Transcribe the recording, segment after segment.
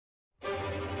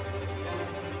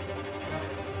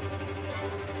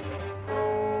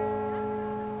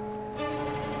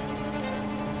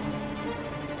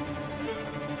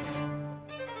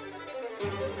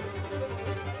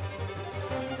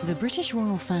The British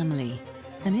royal family,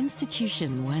 an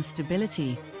institution where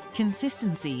stability,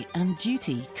 consistency and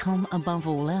duty come above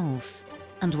all else,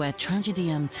 and where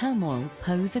tragedy and turmoil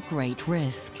pose a great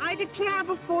risk. I declare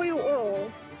before you all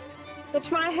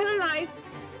that my whole life,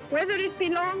 whether it be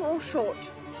long or short,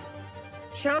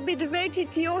 shall be devoted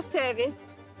to your service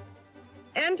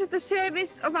and to the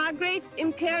service of our great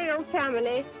imperial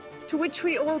family to which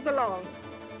we all belong.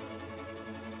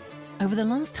 Over the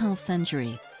last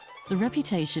half-century, the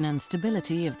reputation and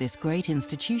stability of this great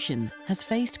institution has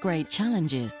faced great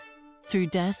challenges. Through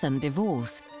death and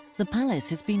divorce, the palace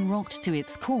has been rocked to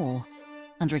its core,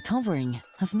 and recovering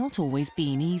has not always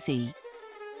been easy.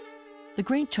 The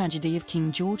great tragedy of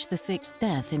King George VI's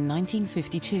death in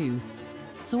 1952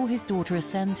 saw his daughter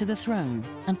ascend to the throne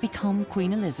and become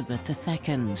Queen Elizabeth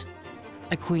II,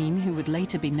 a queen who would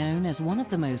later be known as one of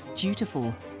the most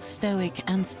dutiful, stoic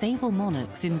and stable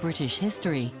monarchs in British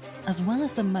history, as well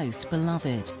as the most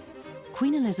beloved.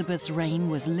 Queen Elizabeth's reign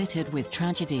was littered with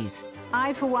tragedies.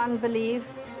 I, for one, believe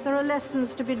there are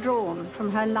lessons to be drawn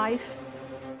from her life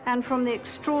and from the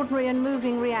extraordinary and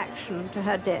moving reaction to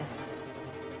her death.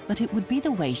 But it would be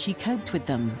the way she coped with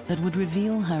them that would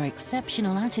reveal her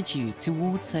exceptional attitude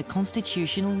towards her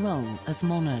constitutional role as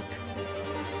monarch.